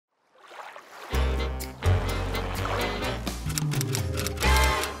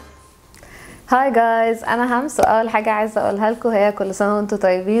هاي جايز، انا همس. واول حاجه عايزه اقولها لكم هي كل سنه وانتم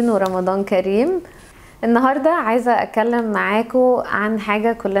طيبين ورمضان كريم. النهارده عايزه اتكلم معاكم عن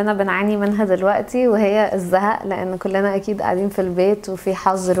حاجه كلنا بنعاني منها دلوقتي، وهي الزهق، لان كلنا اكيد قاعدين في البيت وفي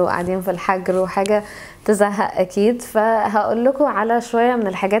حظر وقاعدين في الحجر وحاجه تزهق اكيد. فهقول لكم على شويه من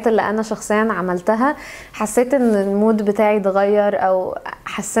الحاجات اللي انا شخصيا عملتها، حسيت ان المود بتاعي اتغير او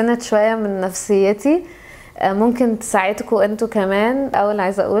حسنت شويه من نفسيتي، ممكن تساعدكم انتوا كمان. اول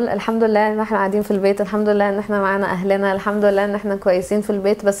عايزه اقول الحمد لله ان احنا قاعدين في البيت، الحمد لله ان احنا معانا اهلنا، الحمد لله ان احنا كويسين في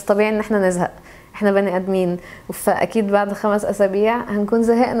البيت، بس طبيعي ان احنا نزهق، احنا بني ادمين. فاكيد بعد 5 اسابيع هنكون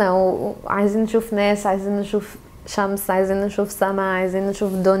زهقنا وعايزين نشوف ناس، عايزين نشوف شمس، عايزين نشوف سما، عايزين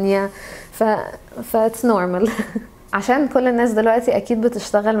نشوف دنيا. فاتس نورمال. عشان كل الناس دلوقتي اكيد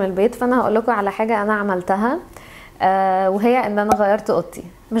بتشتغل من البيت، فانا هقول لكم على حاجه انا عملتها، وهي ان انا غيرت اوضتي.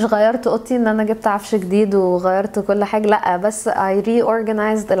 مش غيرت اوضتي ان انا جبت عفش جديد وغيرت كل حاجه، لا، بس I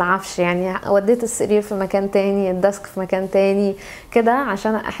reorganized العفش، يعني وديت السرير في مكان تاني، الديسك في مكان تاني كده،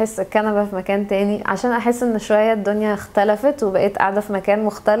 عشان احس الكنبه في مكان تاني، عشان احس ان شويه الدنيا اختلفت وبقيت قاعده في مكان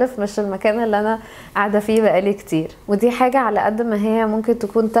مختلف، مش المكان اللي انا قاعده فيه بقالي كتير. ودي حاجه على قد ما هي ممكن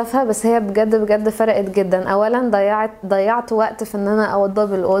تكون تافهه، بس هي بجد بجد فرقت جدا. اولا ضيعت وقت في ان انا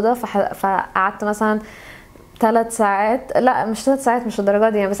اوضب الاوضه، فقعدت مثلا 3 ساعات، لا مش 3 ساعات، مش الدرجه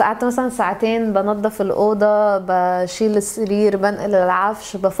دي يعني، بس قعدت مثلا 2 ساعتين بنظف الاوضه، بشيل السرير، بنقل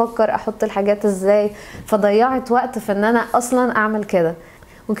العفش، بفكر احط الحاجات ازاي. فضيعت وقت في ان انا اصلا اعمل كده.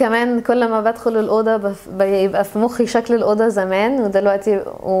 وكمان كل ما بدخل الاوضه بيبقى في مخي شكل الاوضه زمان ودلوقتي،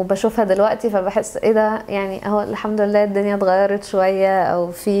 وبشوفها دلوقتي، فبحس ايه ده، يعني اهو الحمد لله الدنيا اتغيرت شويه،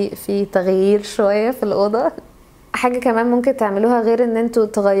 او في تغيير شويه في الاوضه. حاجه كمان ممكن تعملوها غير ان انتوا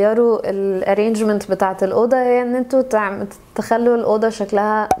تغيروا الارينجمنت بتاعه الاوضه، هي ان انتوا تخلوا الاوضه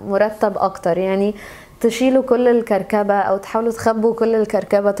شكلها مرتب اكتر، يعني تشيلوا كل الكركبه او تحاولوا تخبوا كل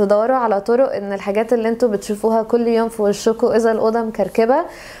الكركبه، تدوروا على طرق ان الحاجات اللي انتوا بتشوفوها كل يوم في وشكم، اذا الاوضه مكركبه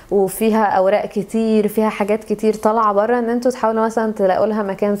وفيها اوراق كتير، فيها حاجات كتير طالعه بره، ان انتوا تحاولوا مثلا تلاقوا لها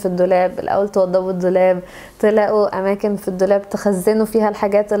مكان في الدولاب. الاول توضبوا الدولاب، تلاقوا اماكن في الدولاب تخزنوا فيها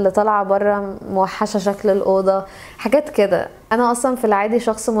الحاجات اللي طالعه بره موحشه شكل الاوضه، حاجات كده. انا اصلا في العادي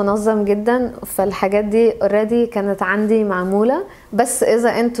شخص منظم جدا، فالحاجات دي اوريدي كانت عندي معموله. بس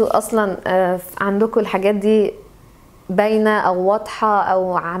اذا انتوا اصلا عندكم الحاجات دي باينه او واضحه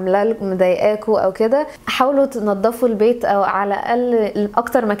او عامله مضايقاكوا او كده، حاولوا تنظفوا البيت، او على الاقل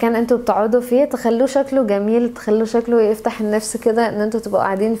اكتر مكان انتوا بتقعدوا فيه تخلوه شكله جميل، تخلوه شكله يفتح النفس كده، ان انتوا تبقوا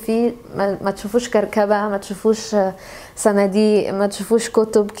قاعدين فيه ما تشوفوش كركبه، ما تشوفوش صناديق، ما تشوفوش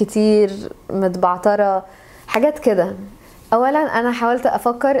كتب كتير متبعتره، حاجات كده. اولا انا حاولت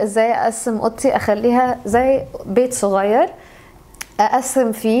افكر ازاي اقسم اوضتي، اخليها زي بيت صغير،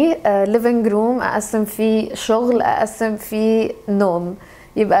 اقسم فيه living room، اقسم فيه شغل، اقسم فيه نوم،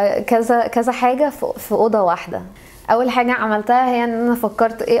 يبقى كذا كذا حاجه في اوضه واحده. اول حاجه عملتها هي ان انا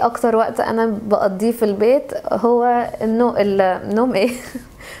فكرت ايه اكتر وقت انا بقضيه في البيت، هو النوم ايه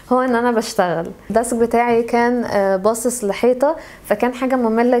هو ان انا بشتغل. الديسك بتاعي كان باصص لحيطه، فكان حاجه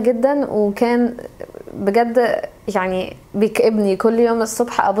ممله جدا، وكان بجد يعني بيكئبني كل يوم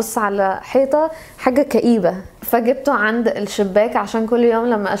الصبح ابص على حيطه، حاجه كئيبه. فجبته عند الشباك عشان كل يوم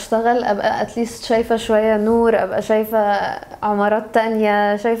لما اشتغل ابقى اتليست شايفه شويه نور، ابقى شايفه عمارات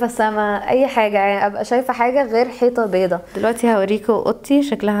تانية، شايفه سما، اي حاجه، يعني ابقى شايفه حاجه غير حيطه بيضه. دلوقتي هوريكم اوضتي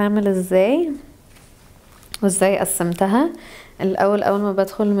شكلها عامل ازاي وازاي قسمتها. اول ما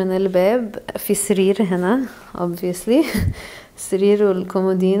بدخل من الباب في سرير هنا obviously سرير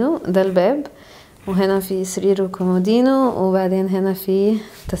والكومودينو، ده الباب، وهنا في سرير وكومودينو، وبعدين هنا في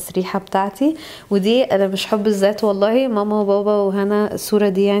تسريحة بتاعتي. ودي انا مش حب الذات والله، ماما وبابا، وهنا الصورة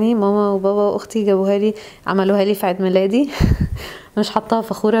دي يعني ماما وبابا واختي جابوها لي، عملوها لي في عيد ميلادي مش حاطة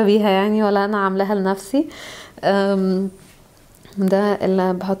فخورة بيها يعني، ولا انا عاملاها لنفسي. ده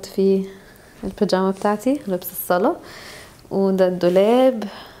اللي بحط فيه البيجامة بتاعتي، لبس الصلاة. وده الدولاب،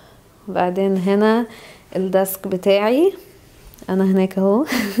 وبعدين هنا الديسك بتاعي، انا هناك اهو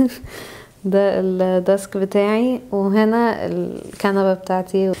ده الديسك بتاعي، وهنا الكنبه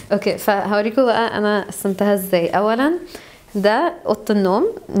بتاعتي. اوكي، فهوريكم بقى انا قسمتها ازاي. اولا ده اوضه النوم،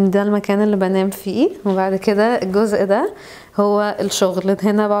 ده المكان اللي بنام فيه، وبعد كده الجزء ده هو الشغل،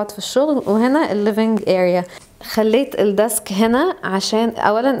 هنا بقعد في الشغل، وهنا الليفينج اريا. خليت الديسك هنا عشان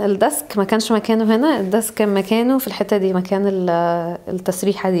اولا الديسك ما كانش مكانه هنا، الديسك كان مكانه في الحته دي، مكان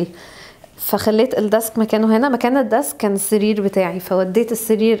التسريحه دي، فخليت الديسك مكانه هنا. مكان الديسك كان السرير بتاعي، فوديت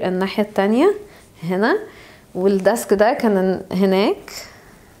السرير الناحيه التانية هنا، والديسك ده كان هناك،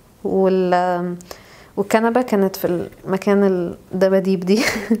 والكنبه كانت في المكان الدباديب دي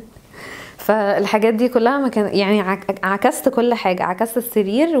فالحاجات دي كلها ما كان يعني عكست كل حاجة، عكست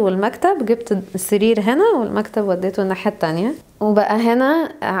السرير والمكتب، جبت السرير هنا والمكتب وديته الناحية التانية، وبقى هنا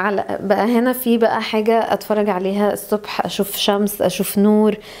بقى هنا في بقى حاجة اتفرج عليها الصبح، اشوف شمس، اشوف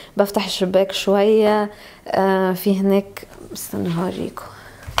نور، بفتح الشباك شوية. في هناك، استنى هوريكم،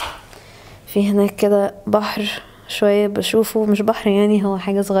 في هناك كده بحر شوية بشوفه، مش بحر يعني، هو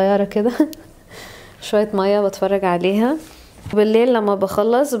حاجة صغيرة كده شوية مية بتفرج عليها. بالليل لما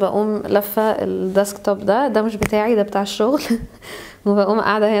بخلص بقوم لفة الديسكتوب ده مش بتاعي، ده بتاع الشغل وبقوم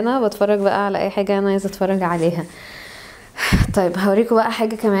قاعدة هنا بتفرج بقى على اي حاجة انا عايزة اتفرج عليها. طيب هوريكم بقى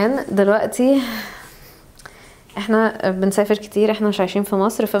حاجة كمان. دلوقتي احنا بنسافر كتير، احنا مش عايشين في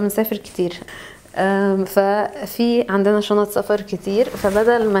مصر فبنسافر كتير، ففي عندنا شنط سفر كتير،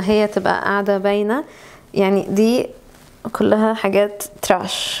 فبدل ما هي تبقى قاعدة باينة، يعني دي كلها حاجات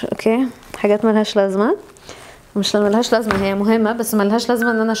تراش، اوكي، حاجات ملهاش لازمة. مش ملهاش لازمه، هي مهمه بس ملهاش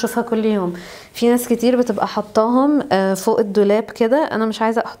لازمه ان انا اشوفها كل يوم. في ناس كتير بتبقى حطاهم فوق الدولاب كده، انا مش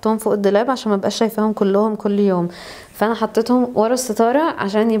عايزه احطهم فوق الدولاب عشان ما بقاش شايفاهم كلهم كل يوم، فانا حطيتهم ورا الستاره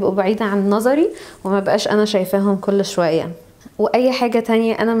عشان يبقوا بعيده عن نظري وما بقاش انا شايفاهم كل شويه. واي حاجه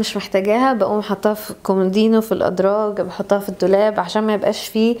تانية انا مش محتاجاها بقوم حطها في كومودينو، في الادراج، بحطها في الدولاب عشان ما يبقاش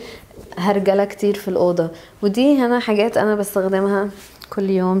فيه هرجله كتير في الاوضه. ودي هنا حاجات انا بستخدمها كل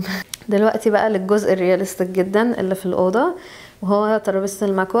يوم. دلوقتي بقى للجزء الرياليستيك جدا اللي في الاوضه، وهو ترابيزه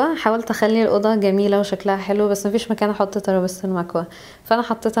المكوى. حاولت اخلي الاوضه جميله وشكلها حلو بس مفيش مكان احط ترابيزه المكوى، فانا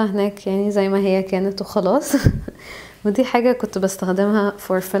حطيتها هناك يعني زي ما هي كانت وخلاص ودي حاجه كنت بستخدمها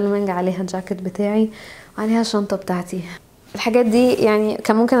فور فيلمينج، عليها الجاكيت بتاعي وعليها الشنطه بتاعتي. الحاجات دي يعني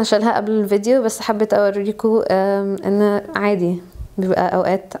كان ممكن اشيلها قبل الفيديو، بس حبيت اوريكم ان عادي بيبقى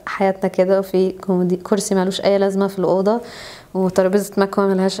اوقات حياتنا كده، وفي كرسي مالوش اي لازمه في الاوضه، وترابيزه مكوى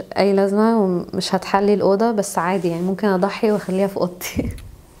ملهاش اي لازمه ومش هتحلي الاوضه، بس عادي يعني ممكن اضحي واخليها في اوضتي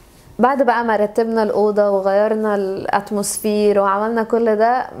بعد بقى ما رتبنا الأوضة وغيرنا الاتموسفير وعملنا كل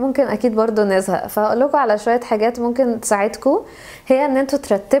ده، ممكن اكيد برضو نزهق، فهقول لكم على شوية حاجات ممكن تساعدكم، هي ان انتوا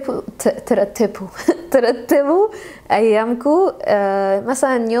ترتبوا ايامكم.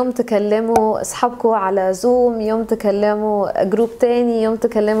 مثلا يوم تكلموا اصحابكم على زوم، يوم تكلموا جروب تاني، يوم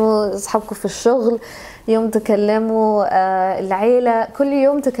تكلموا اصحابكم في الشغل، يوم تكلموا العيلة، كل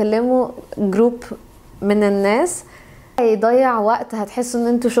يوم تكلموا جروب من الناس. هيضيع وقت، هتحسوا ان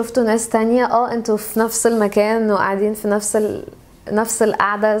انتوا شفتوا ناس تانية، انتوا في نفس المكان وقاعدين في نفس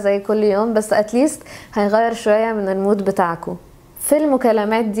القعدة زي كل يوم، بس اتليست هيغير شوية من المود بتاعكم. في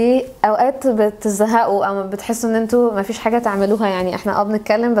المكالمات دي اوقات بتزهقوا او بتحسوا ان انتوا مفيش حاجة تعملوها، يعني احنا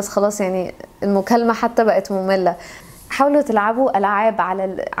بنتكلم بس خلاص، يعني المكالمة حتى بقت مملة. حاولوا تلعبوا العاب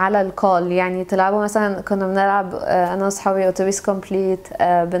على الكول، يعني تلعبوا مثلا، كنا بنلعب انا واصحابي اتوبيس كومبليت،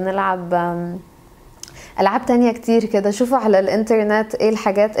 بنلعب العاب تانية كتير كده. شوفوا على الانترنت ايه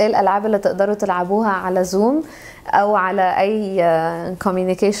الحاجات، ايه الالعاب اللي تقدروا تلعبوها على زوم او على اي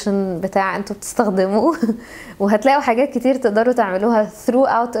كوميونيكيشن بتاع انتوا بتستخدموه وهتلاقوا حاجات كتير تقدروا تعملوها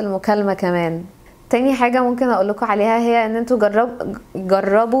throughout المكالمة كمان. تاني حاجة ممكن اقول لكم عليها هي ان انتوا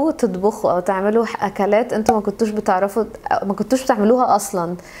جربوا تطبخوا او تعملوا اكلات انتوا ما كنتوش بتعملوها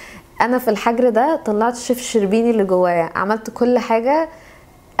اصلا. انا في الحجر ده طلعت الشيف الشربيني اللي جوايا، عملت كل حاجة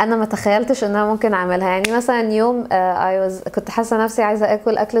انا ما تخيلتش ان انا ممكن اعملها. يعني مثلا يوم كنت حاسه نفسي عايزه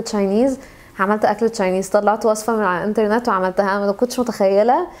اكل اكله تشاينيز، عملت اكله تشاينيز، طلعت وصفه من على الانترنت وعملتها. انا ما كنتش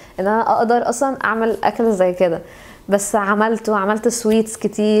متخيله ان انا اقدر اصلا اعمل اكله زي كده، بس عملت سويتس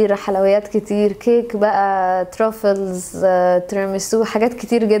كتير، حلويات كتير، كيك بقى، تروفلز، تيراميسو، حاجات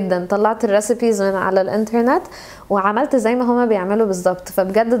كتير جدا. طلعت الريسيبيز من على الانترنت وعملت زي ما هما بيعملوا بالظبط،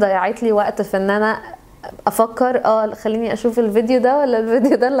 فبجد ضيعت لي وقت في ان انا افكر خليني اشوف الفيديو ده ولا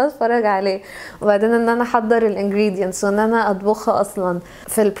الفيديو ده اللي اتفرج عليه، وبعدين ان انا احضر الانجريدينتس وان انا اطبخها. اصلا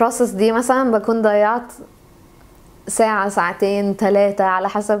في البروسس دي مثلا بكون ضيعت ساعة، ساعتين، 3 على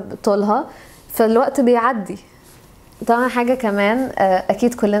حسب طولها، فالوقت بيعدي. طبعا حاجة كمان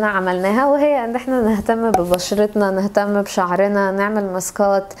اكيد كلنا عملناها، وهي ان احنا نهتم ببشرتنا، نهتم بشعرنا، نعمل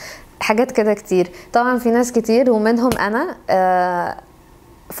ماسكات، حاجات كده كتير. طبعا في ناس كتير ومنهم انا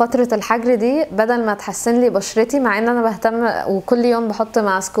فترة الحجر دي بدل ما تحسن لي بشرتي، مع ان انا بهتم وكل يوم بحط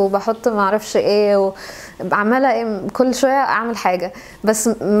ماسك وبحط معرفش ايه وعمالة كل شوية اعمل حاجة، بس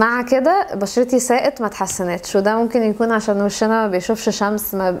مع كده بشرتي ساءت ما تحسنتش. وده ممكن يكون عشان وشنا ما بيشوفش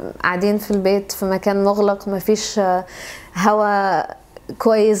شمس، ما قاعدين في البيت في مكان مغلق، ما فيش هواء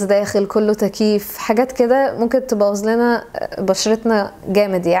كويس داخل، كله تكييف، حاجات كده ممكن تبوظ لنا بشرتنا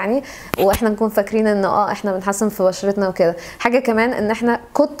جامد يعني، واحنا نكون فاكرين ان احنا بنحسن في بشرتنا وكده. حاجه كمان ان احنا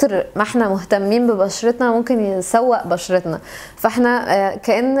كتر ما احنا مهتمين ببشرتنا ممكن يسوء بشرتنا، فاحنا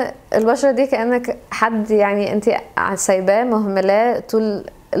كأن البشره دي كأنك حد يعني انت سايباه مهملاه طول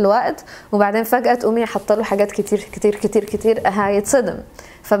الوقت، وبعدين فجأة تقومي حاطه له حاجات كتير كتير كتير كتير، هيتصدم.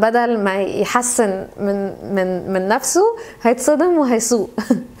 فبدل ما يحسن من نفسه هيتصدم وهيسوق.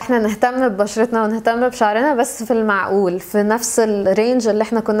 احنا نهتم ببشرتنا ونهتم بشعرنا بس في المعقول، في نفس الرينج اللي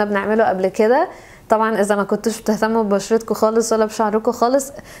احنا كنا بنعمله قبل كده. طبعا اذا ما كنتوش بتهتموا ببشرتكم خالص ولا بشعركم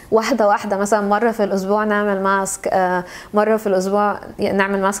خالص، واحده واحده، مثلا مره في الاسبوع نعمل ماسك، مره في الاسبوع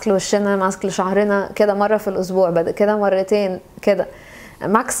نعمل ماسك لوشنا، ماسك لشعرنا، كده مره في الاسبوع، بعد كده مرتين كده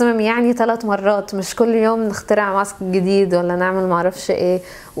ماكسيمم، يعني 3 مرات، مش كل يوم نخترع ماسك جديد ولا نعمل معرفش ايه.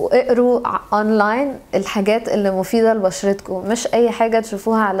 واقروا اونلاين الحاجات اللي مفيده لبشرتكم، مش اي حاجه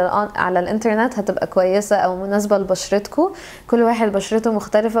تشوفوها على الانترنت هتبقى كويسه او مناسبه لبشرتكم. كل واحد بشرته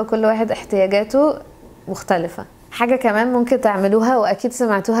مختلفه، كل واحد احتياجاته مختلفه. حاجه كمان ممكن تعملوها واكيد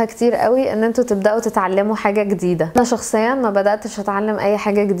سمعتوها كتير قوي، ان انتوا تبداوا تتعلموا حاجه جديده. انا شخصيا ما بداتش اتعلم اي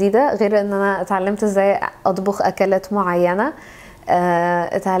حاجه جديده غير ان انا اتعلمت ازاي اطبخ اكلات معينه،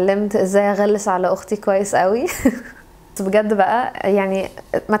 اتعلمت ازاي اغلس على اختي كويس قوي. بجد بقى يعني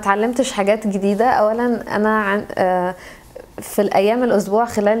ما اتعلمتش حاجات جديده. اولا انا في الايام الاسبوع،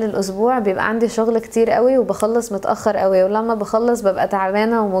 خلال الاسبوع بيبقى عندي شغل كتير قوي وبخلص متاخر قوي، ولما بخلص ببقى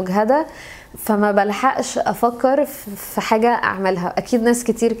تعبانه ومجهده، فما بلحقش افكر في حاجه اعملها. اكيد ناس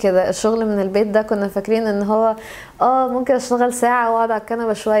كتير كده، الشغل من البيت ده كنا فاكرين ان هو ممكن اشتغل ساعه واقعد على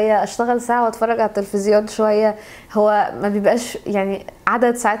الكنبه شويه، اشتغل ساعه واتفرج على التلفزيون شويه. هو ما بيبقاش يعني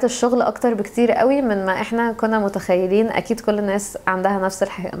عدد ساعات الشغل اكتر بكتير قوي من ما احنا كنا متخيلين. اكيد كل الناس عندها نفس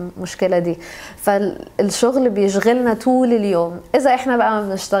المشكله دي. فالشغل بيشغلنا طول اليوم. اذا احنا بقى ما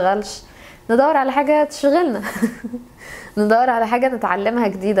بنشتغلش، ندور على حاجه تشغلنا. ندور على حاجه نتعلمها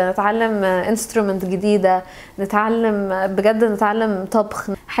جديده، نتعلم انسترومنت جديده، نتعلم طبخ.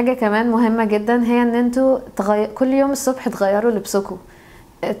 حاجه كمان مهمه جدا هي ان انتوا كل يوم الصبح تغيروا لبسكم،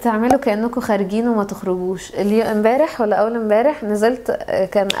 تعملوا كانكم خارجين وما تخرجوش. امبارح ولا اول امبارح نزلت،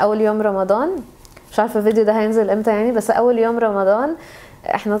 كان اول يوم رمضان، مش عارفه الفيديو ده هينزل امتى يعني، بس اول يوم رمضان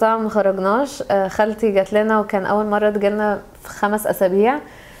احنا طبعا ما خرجناش. خالتي جات لنا وكان اول مره تجيلنا في 5 اسابيع،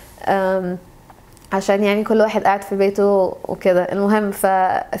 عشان يعني كل واحد قاعد في بيته وكده. المهم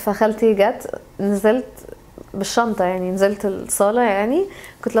فخالتي جت، نزلت بالشنطه، يعني نزلت الصاله، يعني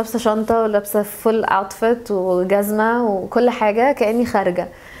كنت لابسه شنطه ولابسه فول اوتفيت وجزمه وكل حاجه كاني خارجه.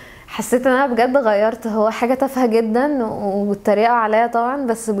 حسيت ان انا بجد غيرت. هو حاجه تافهه جدا واتريقوا عليا طبعا،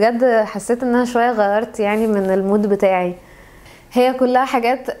 بس بجد حسيت ان انا شويه غيرت يعني من المود بتاعي. هي كلها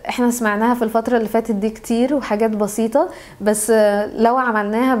حاجات احنا سمعناها في الفترة اللي فاتت دي كتير، وحاجات بسيطة، بس لو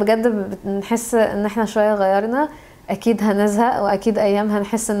عملناها بجد بنحس ان احنا شوية غيرنا. اكيد هنزهق، واكيد ايام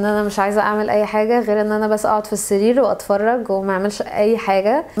هنحس ان انا مش عايزة اعمل اي حاجة غير ان انا بس اقعد في السرير واتفرج وما اعملش اي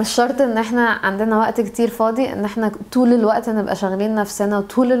حاجة. مش شرط ان احنا عندنا وقت كتير فاضي ان احنا طول الوقت نبقى شاغلين نفسنا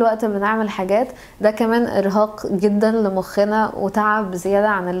وطول الوقت بنعمل حاجات. ده كمان ارهاق جدا لمخنا وتعب زيادة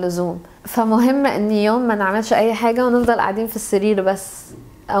عن اللزوم. فمهم ان يوم ما نعملش اي حاجة ونفضل قاعدين في السرير بس،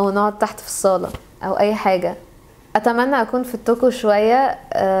 او نقعد تحت في الصالة او اي حاجة. اتمنى اكون فدتكم شويه،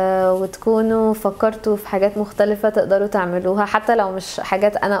 وتكونوا فكرتوا في حاجات مختلفه تقدروا تعملوها، حتى لو مش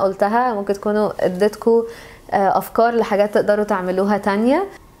حاجات انا قلتها، ممكن تكونوا اديتكم افكار لحاجات تقدروا تعملوها تانية.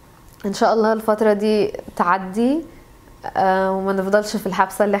 ان شاء الله الفتره دي تعدي، وما نفضلش في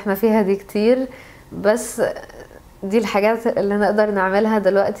الحبسه اللي احنا فيها دي كتير. بس دي الحاجات اللي نقدر نعملها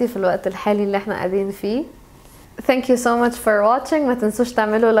دلوقتي في الوقت الحالي اللي احنا قاعدين فيه. Thank you so much for watching. ما تنسوش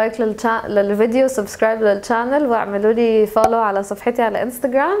تعملوا لايك للفيديو، سبسكرايب للشانل، واعملوا لي فولو على صفحتي على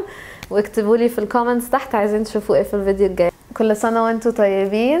انستجرام، واكتبوا لي في الكومنتس تحت عايزين تشوفوا ايه في الفيديو الجاي. كل سنة وانتم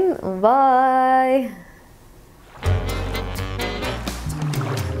طيبين، باي.